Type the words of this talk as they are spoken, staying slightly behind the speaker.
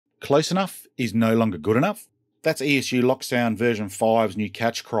close enough is no longer good enough. That's ESU Loksound version 5's new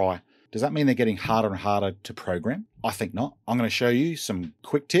catch cry. Does that mean they're getting harder and harder to program? I think not. I'm going to show you some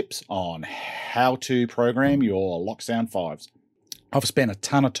quick tips on how to program your Loksound 5s. I've spent a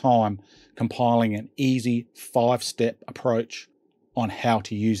ton of time compiling an easy 5-step approach on how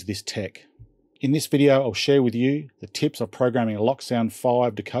to use this tech. In this video, I'll share with you the tips of programming a Loksound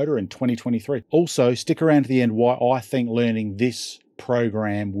 5 decoder in 2023. Also, stick around to the end why I think learning this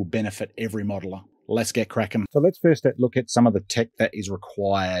program will benefit every modeler. Let's get cracking. So let's first look at some of the tech that is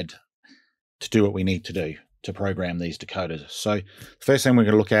required to do what we need to do to program these decoders. So the first thing we're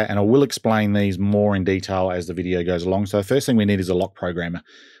going to look at, and I will explain these more in detail as the video goes along. So the first thing we need is a lock programmer.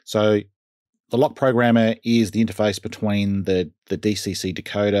 So the lock programmer is the interface between the DCC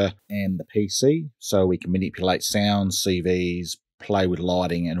decoder and the PC, so we can manipulate sounds, CVs, play with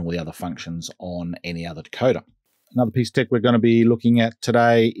lighting, and all the other functions on any other decoder. Another piece of tech we're going to be looking at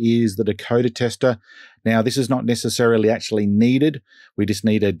today is the decoder tester. Now, this is not necessarily actually needed. We just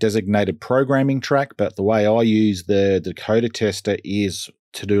need a designated programming track, but the way I use the decoder tester is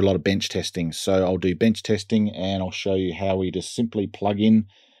to do a lot of bench testing. So I'll do bench testing, and I'll show you how we just simply plug in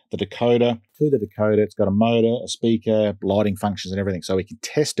the decoder to the decoder. It's got a motor, a speaker, lighting functions and everything, so we can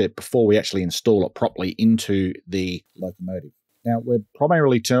test it before we actually install it properly into the locomotive. Now, we're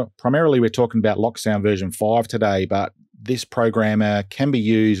primarily we're talking about Loksound version 5 today, but this programmer can be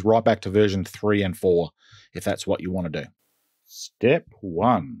used right back to version 3 and 4 if that's what you want to do. Step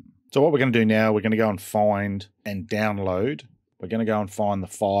 1. So what we're going to do now, we're going to go and find and download. We're going to go and find the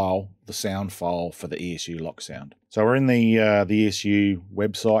file, the sound file for the ESU Loksound. So we're in the ESU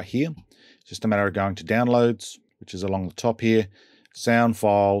website here. It's just a matter of going to downloads, which is along the top here, sound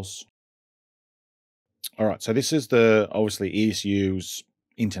files. All right, so this is obviously ESU's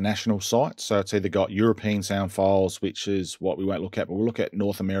international site. So it's either got European sound files, which is what we won't look at, but we'll look at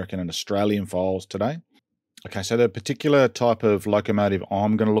North American and Australian files today. Okay, so the particular type of locomotive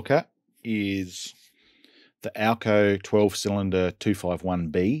I'm going to look at is the Alco 12-cylinder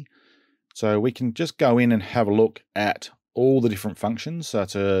 251B. So we can just go in and have a look at all the different functions. So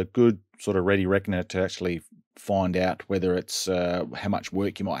it's a good sort of ready reckoner to actually find out whether it's how much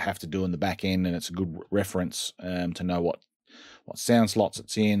work you might have to do in the back end, and it's a good reference to know what sound slots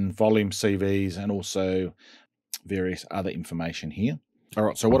it's in, volume CVs, and also various other information here. All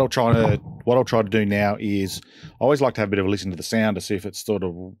right, so what I'll try to do now is I always like to have a bit of a listen to the sound to see if it's sort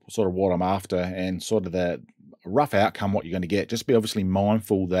of what I'm after and sort of the rough outcome what you're going to get. Just be obviously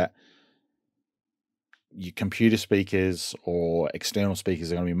mindful that your computer speakers or external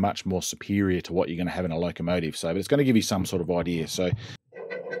speakers are going to be much more superior to what you're going to have in a locomotive. So, but it's going to give you some sort of idea. So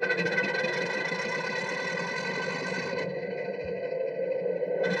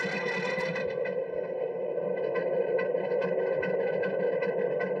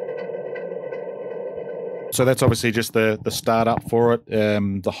that's obviously just the startup for it.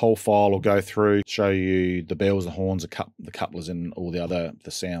 The whole file will go through, show you the bells, the horns, the couplers, and all the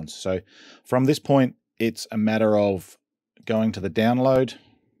sounds. So from this point, it's a matter of going to the download,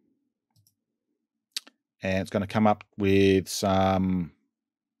 and it's going to come up with some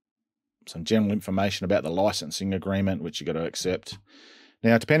general information about the licensing agreement, which you've got to accept.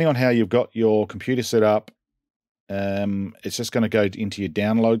 Now, depending on how you've got your computer set up, it's just going to go into your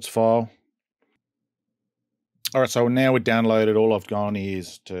downloads file. All right, so now we're downloaded. All I've gone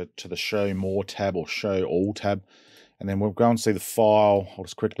is to the show more tab or show all tab, and then we'll go and see the file. I'll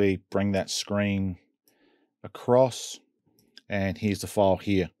just quickly bring that screen across, and here's the file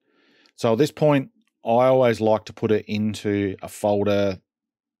here. So at this point, I always like to put it into a folder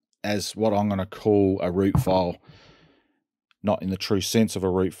as what I'm going to call a root file. Not in the true sense of a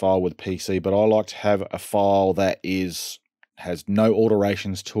root file with PC, but I like to have a file that has no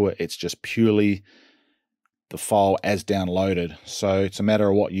alterations to it. It's just purely the file as downloaded. So it's a matter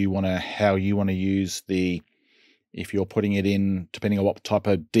of how you want to use if you're putting it in, depending on what type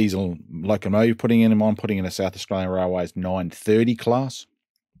of diesel locomotive you're putting in. I'm putting in a South Australian Railways 930 class.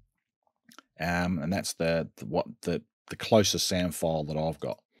 And that's the closest sound file that I've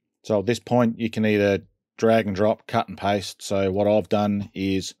got. So at this point, you can either drag and drop, cut and paste. So what I've done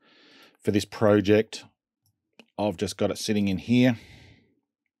is, for this project, I've just got it sitting in here,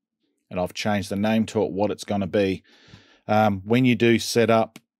 and I've changed the name to it, what it's going to be. When you do set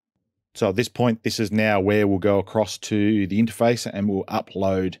up, so at this point, this is now where we'll go across to the interface and we'll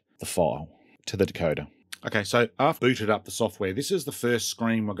upload the file to the decoder. Okay, so I've booted up the software. This is the first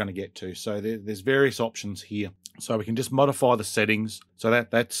screen we're going to get to. So there's various options here. So we can just modify the settings. So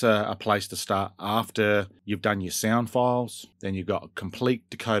that's a place to start after you've done your sound files. Then you've got a complete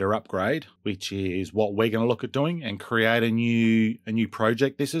decoder upgrade, which is what we're going to look at doing, and create a new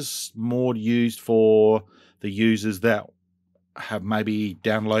project. This is more used for the users that have maybe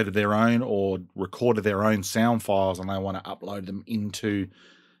downloaded their own or recorded their own sound files and they want to upload them into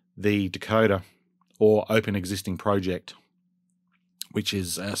the decoder or open existing project, which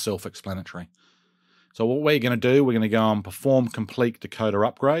is self-explanatory. So what we're going to do, we're going to go and perform complete decoder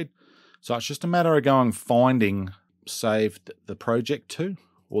upgrade. So it's just a matter of going finding saved the project to,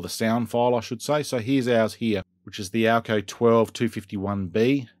 or the sound file I should say. So here's ours here, which is the Alco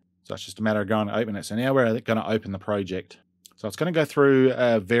 12251B. So it's just a matter of going to open it. So now we're going to open the project. So it's going to go through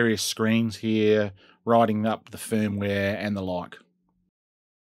various screens here, writing up the firmware and the like.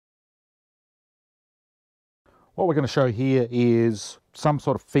 What we're going to show here is some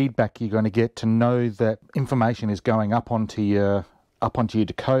sort of feedback you're going to get to know that information is going up onto your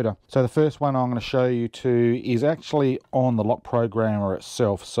decoder. So the first one I'm going to show you to is actually on the lock programmer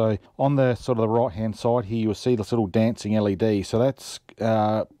itself. So on the sort of the right hand side here, you'll see this little dancing LED. So that's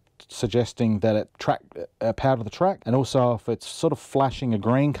suggesting that it powered the track, and also if it's sort of flashing a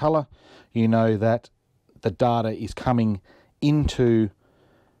green color, you know that the data is coming into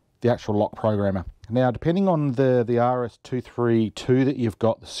the actual lock programmer. Now, depending on the RS232 that you've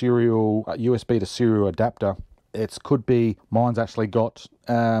got, the serial USB to serial adapter, it could be, mine's actually got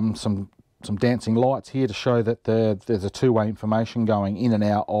some dancing lights here to show that there's a two-way information going in and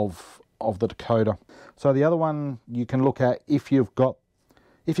out of the decoder. So the other one you can look at, if you've got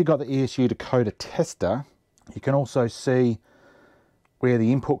the ESU decoder tester, you can also see where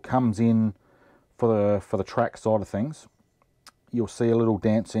the input comes in for the track side of things. You'll see a little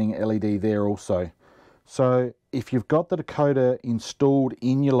dancing LED there also. So if you've got the decoder installed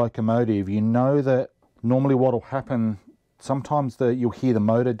in your locomotive, you know that normally what will happen, sometimes you'll hear the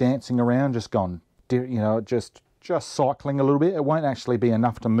motor dancing around, just gone, you know, just cycling a little bit. It won't actually be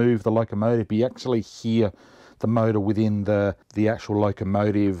enough to move the locomotive, but you actually hear the motor within the actual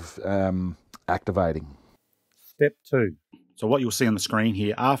locomotive activating. Step 2. So what you'll see on the screen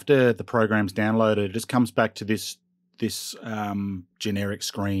here, after the program's downloaded, it just comes back to this generic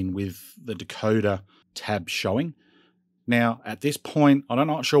screen with the decoder tab showing. Now, at this point, I'm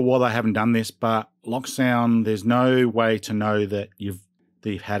not sure why they haven't done this, but Loksound, there's no way to know that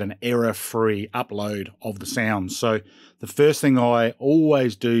they've had an error-free upload of the sound. So the first thing I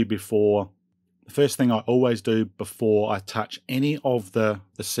always do before I touch any of the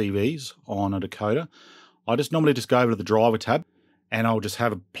CVs on a decoder, I just normally just go over to the driver tab and I'll just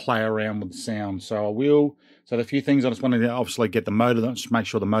have a play around with the sound. So the few things I just wanted to obviously get the motor, just make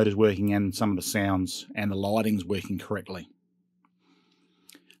sure the motor's working and some of the sounds and the lighting's working correctly.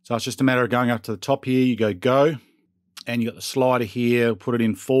 So it's just a matter of going up to the top here, you go, and you got the slider here, put it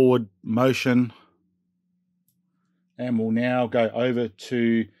in forward motion, and we'll now go over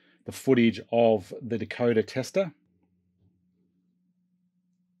to the footage of the decoder tester.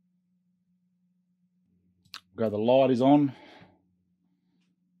 The light is on,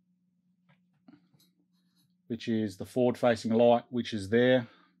 which is the forward facing light, which is there.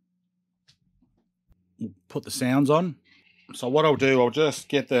 We'll put the sounds on. So what I'll do, I'll just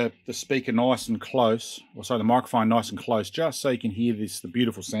get the speaker nice and close, or sorry, the microphone nice and close, just so you can hear the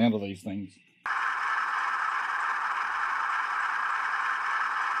beautiful sound of these things.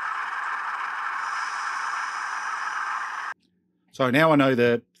 So now I know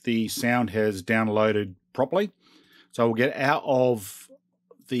that the sound has downloaded properly. So we'll get out of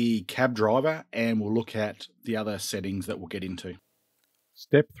the cab driver and we'll look at the other settings that we'll get into.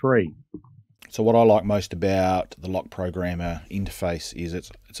 Step 3. So what I like most about the lock programmer interface is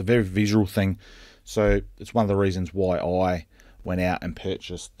it's a very visual thing. So it's one of the reasons why I went out and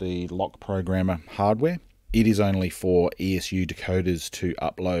purchased the lock programmer hardware. It is only for ESU decoders to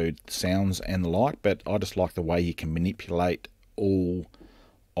upload sounds and the like, but I just like the way you can manipulate all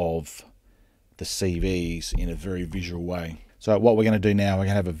of the CVs in a very visual way. So what we're going to do now, we're going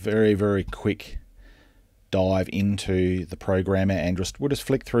to have a very, very quick dive into the programmer and we'll just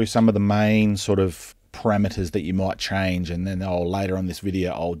flick through some of the main sort of parameters that you might change, and then later on this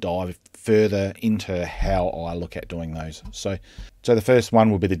video I'll dive further into how I look at doing those. So the first one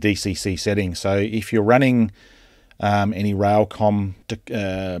will be the DCC setting. So if you're running any Railcom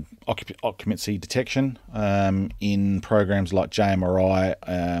occupancy detection in programs like JMRI,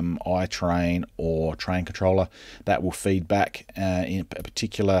 iTrain or Train Controller, that will feed back in a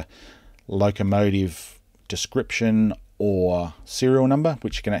particular locomotive description or serial number,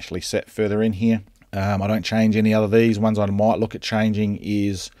 which you can actually set further in here. I don't change any other of these. Ones I might look at changing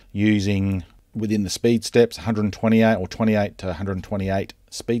is using within the speed steps, 128 or 28 to 128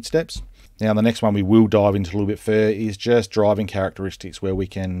 speed steps. Now the next one we will dive into a little bit further is just driving characteristics, where we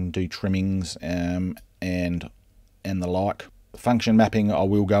can do trimmings and the like. Function mapping I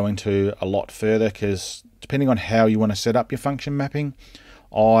will go into a lot further, because depending on how you want to set up your function mapping,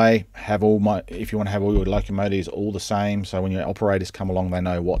 I have if you want to have all your locomotives all the same, so when your operators come along they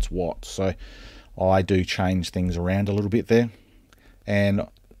know what's what. So I do change things around a little bit there, and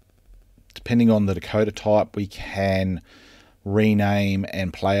depending on the decoder type we can rename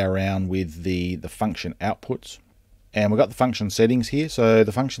and play around with the function outputs. And we've got the function settings here. So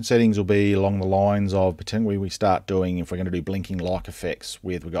the function settings will be along the lines of potentially we start doing, if we're going to do blinking like effects,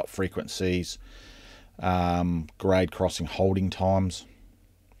 we've got frequencies, grade crossing holding times,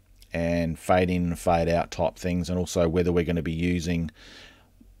 and fade in and fade out type things, and also whether we're going to be using,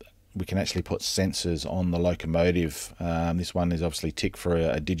 we can actually put sensors on the locomotive. This one is obviously ticked for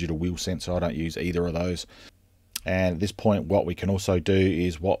a digital wheel sensor. I don't use either of those. And at this point what we can also do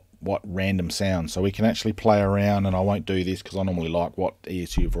is what random sounds. So we can actually play around, and I won't do this because I normally like what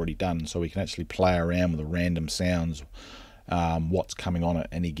ESU have already done, so we can actually play around with the random sounds, what's coming on at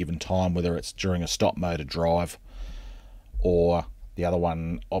any given time, whether it's during a stop motor drive, or the other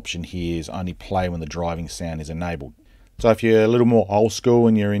one option here is only play when the driving sound is enabled. So if you're a little more old school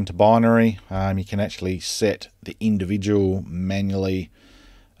and you're into binary, you can actually set the individual manually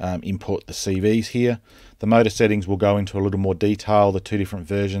input the CVs here. The motor settings will go into a little more detail, the two different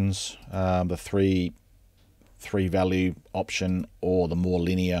versions, the three value option or the more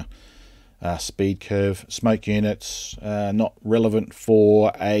linear speed curve. Smoke units, not relevant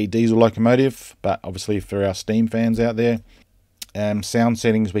for a diesel locomotive, but obviously for our steam fans out there. Sound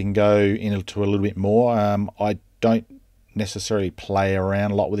settings we can go into a little bit more. I don't necessarily play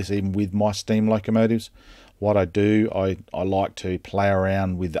around a lot with this, even with my steam locomotives. What I do, I like to play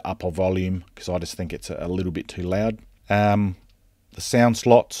around with the upper volume, because I just think it's a little bit too loud. The sound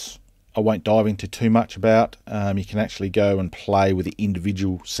slots I won't dive into too much about. You can actually go and play with the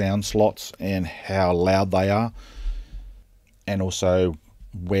individual sound slots and how loud they are, and also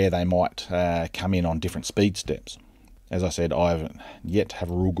where they might come in on different speed steps. As I said, I haven't yet to have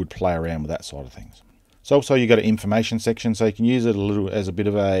a real good play around with that side of things. So also you've got an information section, so you can use it a little as a bit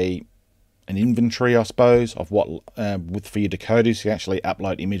of an inventory, I suppose, of what for your decoders. You can actually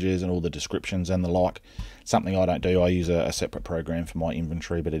upload images and all the descriptions and the like. Something I don't do. I use a separate program for my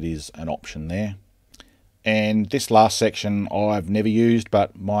inventory, but it is an option there. And this last section I've never used,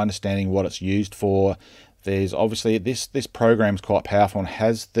 but my understanding what it's used for, there's obviously this program is quite powerful and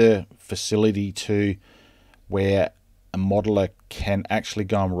has the facility to where a modeler can actually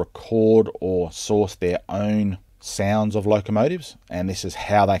go and record or source their own sounds of locomotives, and this is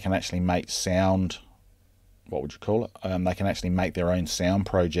how they can actually make sound, what would you call it? They can actually make their own sound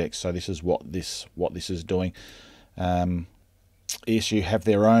projects. So this is what this is doing. ESU have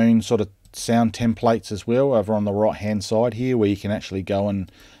their own sort of sound templates as well over on the right hand side here, where you can actually go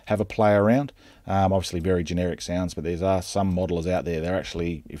and have a play around. Obviously very generic sounds, but there are some modelers out there, they're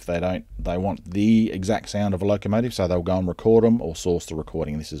actually, if they want the exact sound of a locomotive, so they'll go and record them or source the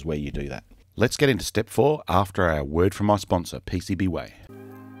recording. This is where you do that. Let's get into step 4 after our word from my sponsor, PCBWay.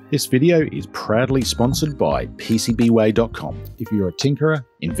 This video is proudly sponsored by PCBWay.com. If you're a tinkerer,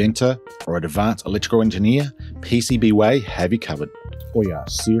 inventor, or an advanced electrical engineer, PCBWay have you covered. Or you are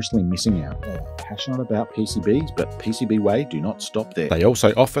seriously missing out, or passionate about PCBs, but PCBWay do not stop there. They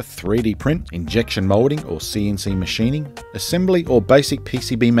also offer 3D print, injection molding or CNC machining, assembly or basic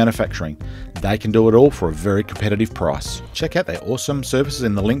PCB manufacturing. They can do it all for a very competitive price. Check out their awesome services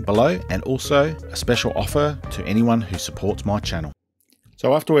in the link below, and also a special offer to anyone who supports my channel.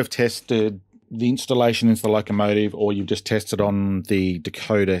 So after we've tested the installation into the locomotive, or you've just tested on the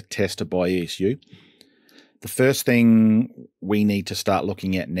decoder tested by ESU, the first thing we need to start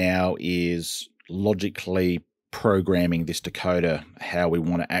looking at now is logically programming this decoder, how we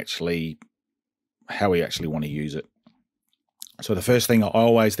actually want to use it. So the first thing I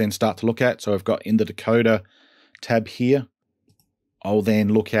always then start to look at, so I've got in the decoder tab here, I'll then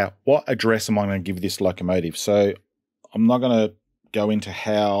look at what address am I going to give this locomotive. So I'm not going to go into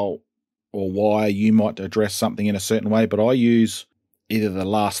how or why you might address something in a certain way, but I use either the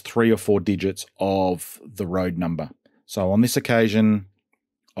last 3 or 4 digits of the road number. So on this occasion,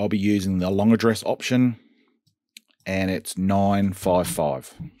 I'll be using the long address option, and it's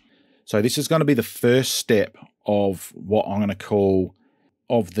 955. So this is going to be the first step of what I'm going to call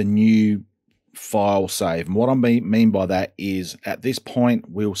of the new file save. And what I mean by that is, at this point,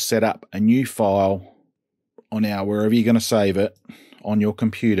 we'll set up a new file on wherever you're going to save it on your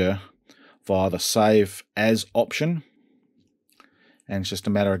computer via the save as option. and it's just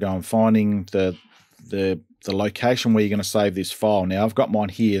a matter of going finding the location where you're going to save this file. Now I've got mine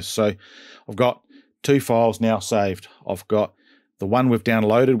here, so I've got 2 files now saved. I've got the one we've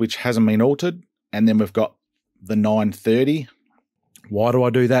downloaded, which hasn't been altered, and then we've got the 930. Why do I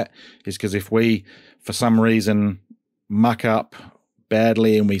do that? Is because if we, for some reason, muck up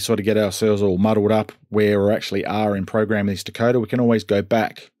badly and we sort of get ourselves all muddled up where we actually are in programming this decoder, we can always go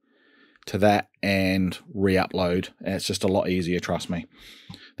back to that and re-upload. It's just a lot easier, trust me,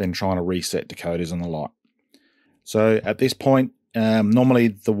 than trying to reset decoders and the like. So at this point, normally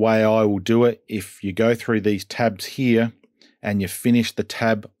the way I will do it, if you go through these tabs here and you finish the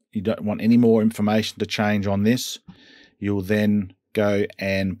tab, you don't want any more information to change on this, you'll then go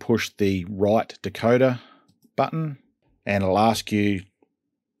and push the right decoder button, and it'll ask you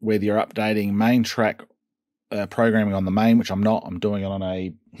whether you're updating main track programming on the main, which I'm not. I'm doing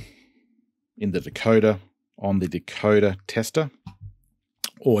it in the decoder, on the decoder tester,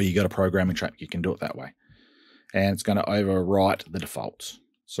 or you got a programming track, you can do it that way. And it's going to overwrite the defaults.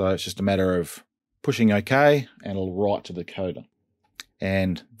 So it's just a matter of pushing OK, and it'll write to the decoder.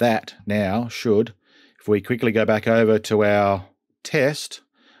 And that now should, if we quickly go back over to our test,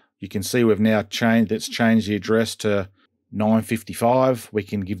 you can see we've now changed, let's change the address to 955. We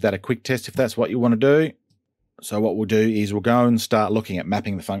can give that a quick test if that's what you want to do. So what we'll do is we'll go and start looking at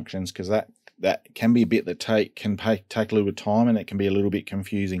mapping the functions, because that can be a bit that can take a little bit of time, and it can be a little bit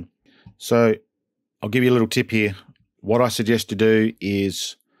confusing. So I'll give you a little tip here. What I suggest to do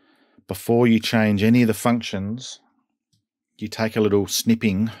is, before you change any of the functions, you take a little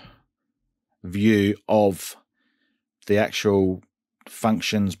snipping view of the actual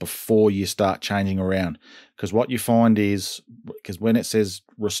functions before you start changing around. Because what you find is, because when it says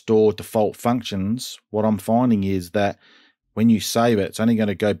restore default functions, what I'm finding is that when you save it, it's only going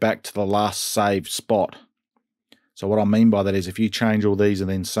to go back to the last saved spot. So what I mean by that is, if you change all these and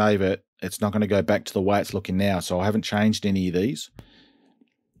then save it, it's not going to go back to the way it's looking now. So I haven't changed any of these.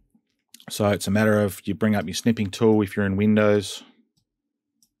 So it's a matter of, you bring up your snipping tool if you're in Windows,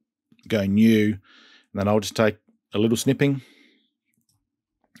 go new, and then I'll just take a little snipping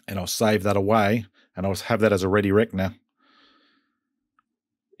and I'll save that away, and I'll have that as a ready reckoner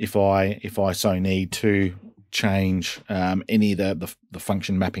if I so need to change any of the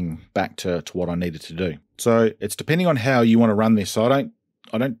function mapping back to what I needed to do. So it's depending on how you want to run this. So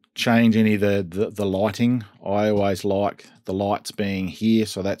I don't change any of the lighting. I always like the lights being here,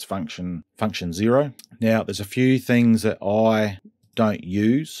 so that's function 0. Now there's a few things that I don't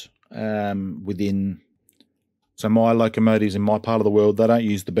use within. So my locomotives in my part of the world, they don't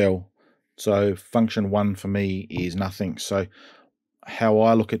use the bell. So function 1 for me is nothing. So how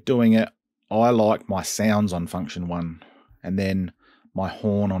I look at doing it, I like my sounds on function 1, and then my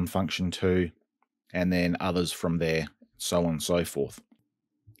horn on function 2, and then others from there, so on and so forth.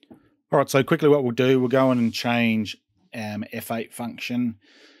 All right, so quickly what we'll do, we'll go in and change F8 function,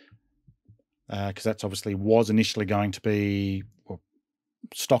 because that's obviously was initially going to be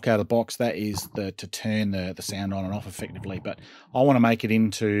stock out of the box. That is to turn the sound on and off effectively, but I want to make it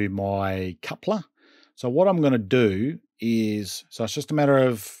into my coupler. So what I'm going to do is, so it's just a matter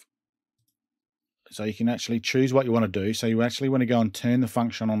of, so you can actually choose what you want to do. So you actually want to go and turn the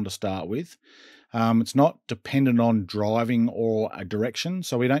function on to start with. It's not dependent on driving or a direction,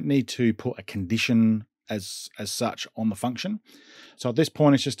 so we don't need to put a condition as such on the function. So at this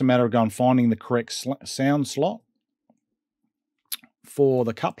point, it's just a matter of going finding the correct sound slot for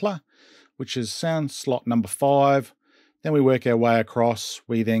the coupler, which is sound slot number 5. Then we work our way across.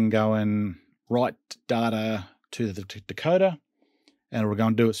 We then go and write data to the decoder, and we're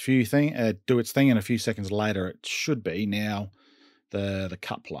going to do its thing, and a few seconds later, it should be now the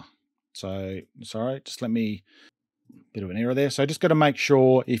coupler. So sorry, just let me, bit of an error there. So just got to make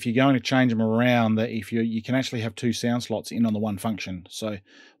sure if you're going to change them around that if you can actually have 2 sound slots in on the one function. So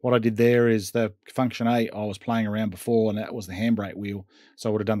what I did there is the function 8 I was playing around before, and that was the handbrake wheel. So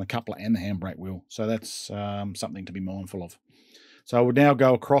I would have done the coupler and the handbrake wheel. So that's something to be mindful of. So we'll now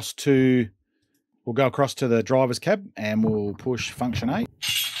go across to the driver's cab, and we'll push function 8.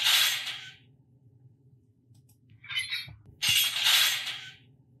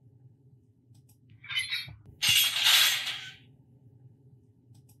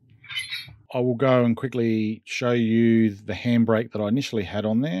 I will go and quickly show you the handbrake that I initially had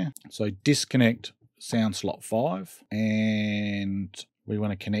on there. So disconnect sound slot 5, and we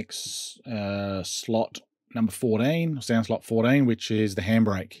want to connect slot number 14, sound slot 14, which is the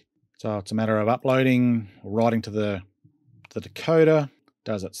handbrake. So it's a matter of uploading, writing to the decoder,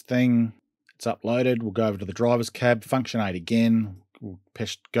 does its thing, it's uploaded. We'll go over to the driver's cab, function 8 again. We'll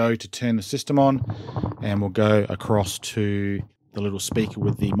push go to turn the system on, and we'll go across to the little speaker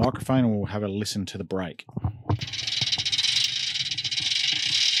with the microphone, and we'll have a listen to the brake.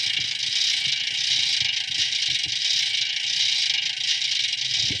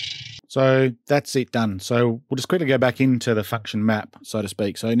 So that's it done. So we'll just quickly go back into the function map, so to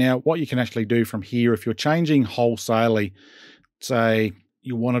speak. So now what you can actually do from here, if you're changing wholesalely, say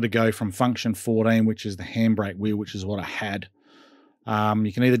you wanted to go from function 14, which is the handbrake wheel, which is what I had,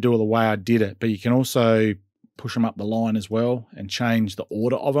 you can either do it the way I did it, but you can also push them up the line as well and change the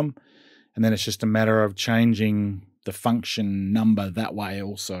order of them. And then it's just a matter of changing the function number that way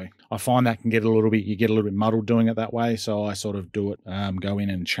also. I find that can get you get a little bit muddled doing it that way. So I sort of do it, go in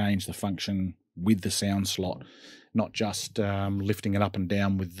and change the function with the sound slot, not just lifting it up and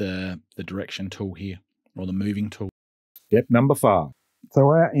down with the direction tool here, or the moving tool. Step number 5. So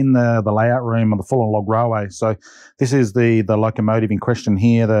we're out in the layout room of the Fulham Log Railway. So this is the locomotive in question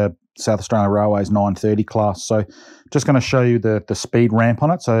here, the South Australian Railways 930 class. So just going to show you the speed ramp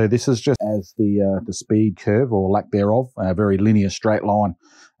on it. So this is just as the speed curve, or lack thereof, a very linear straight line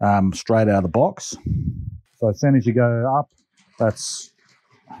straight out of the box. So as soon as you go up, that's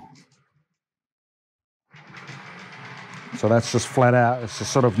just flat out. It's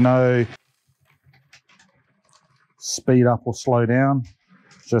just sort of no speed up or slow down,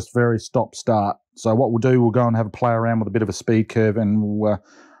 just very stop start. So what we'll do, we'll go and have a play around with a bit of a speed curve, and we'll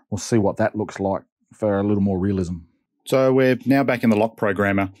see what that looks like for a little more realism. So we're now back in the lock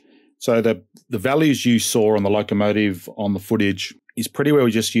programmer. So the values you saw on the locomotive on the footage is pretty well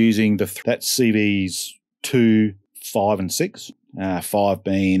just using that's CVs 2, 5 and 6. 5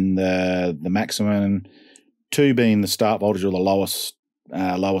 being the maximum, 2 being the start voltage or the lowest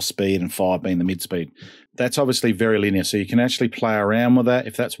speed, and 5 being the mid speed. That's obviously very linear, so you can actually play around with that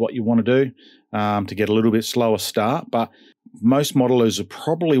if that's what you want to do to get a little bit slower start. But most modelers will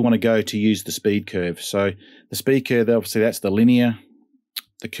probably want to go to use the speed curve. So the speed curve, obviously that's the linear.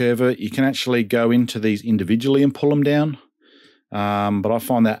 The curve, you can actually go into these individually and pull them down. But I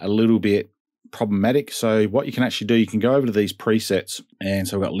find that a little bit problematic. So what you can actually do, you can go over to these presets. And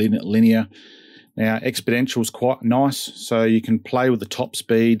so we've got linear. Now exponential is quite nice. So you can play with the top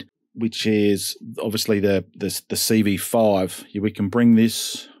speed, which is obviously the CV5. We can bring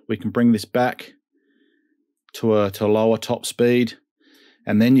this back to a lower top speed,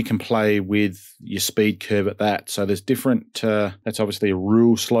 and then you can play with your speed curve at that. So there's different, that's obviously a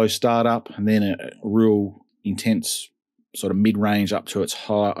real slow startup, and then a real intense sort of mid-range up to its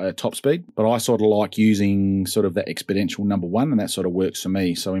high top speed. But I sort of like using sort of that exponential number 1, and that sort of works for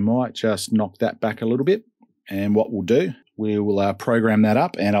me. So we might just knock that back a little bit, and what we'll do, we will program that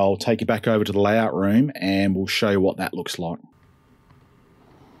up, and I'll take you back over to the layout room and we'll show you what that looks like.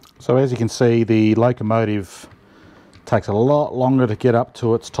 So as you can see, the locomotive takes a lot longer to get up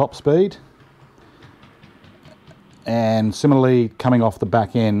to its top speed, and similarly coming off the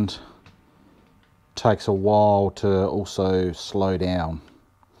back end takes a while to also slow down.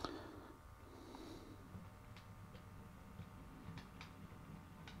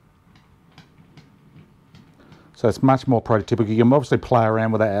 So it's much more prototypical. You can obviously play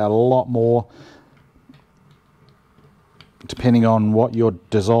around with that a lot more depending on what your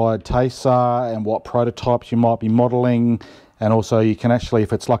desired tastes are and what prototypes you might be modeling. And also you can actually,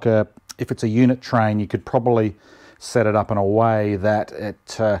 if it's a unit train, you could probably set it up in a way that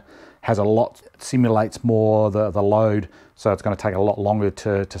it simulates more the load. So it's going to take a lot longer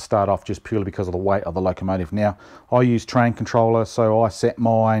to start off, just purely because of the weight of the locomotive. Now, I use train controller, so I set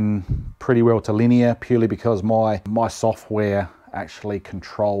mine pretty well to linear, purely because my software actually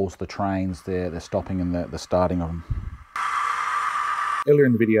controls the trains, the stopping and the starting of them. Earlier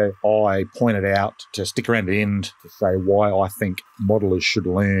in the video, I pointed out to stick around the end to say why I think modelers should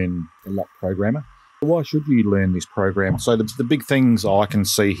learn the lock programmer. Why should you learn this program? So the big things I can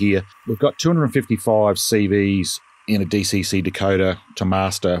see here, we've got 255 CVs in a DCC decoder to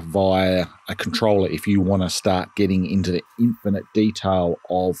master via a controller if you want to start getting into the infinite detail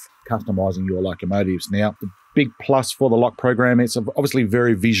of customizing your locomotives. Now, the big plus for the lock program, it's obviously a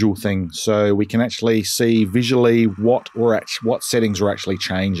very visual thing. So we can actually see visually what settings we're actually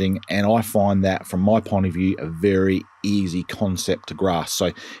changing. And I find that, from my point of view, a very easy concept to grasp. So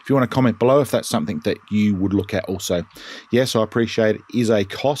if you want to comment below if that's something that you would look at also. Yes, I appreciate it is a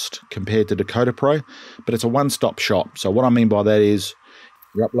cost compared to Decoder Pro, but it's a one-stop shop. So what I mean by that is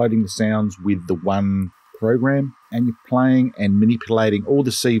you're uploading the sounds with the one program, and you're playing and manipulating all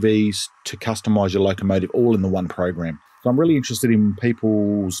the CVs to customize your locomotive all in the one program. So I'm really interested in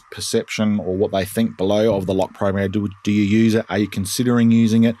people's perception or what they think below of the lock program. Do you use it? Are you considering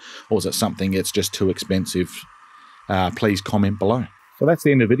using it? Or is it something that's just too expensive? Please comment below. Well, that's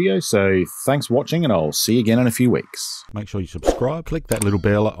the end of the video, so thanks for watching, and I'll see you again in a few weeks. Make sure you subscribe, click that little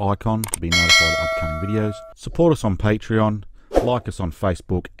bell icon to be notified of upcoming videos. Support us on Patreon, like us on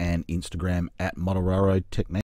Facebook and Instagram at Model Railroad Technique.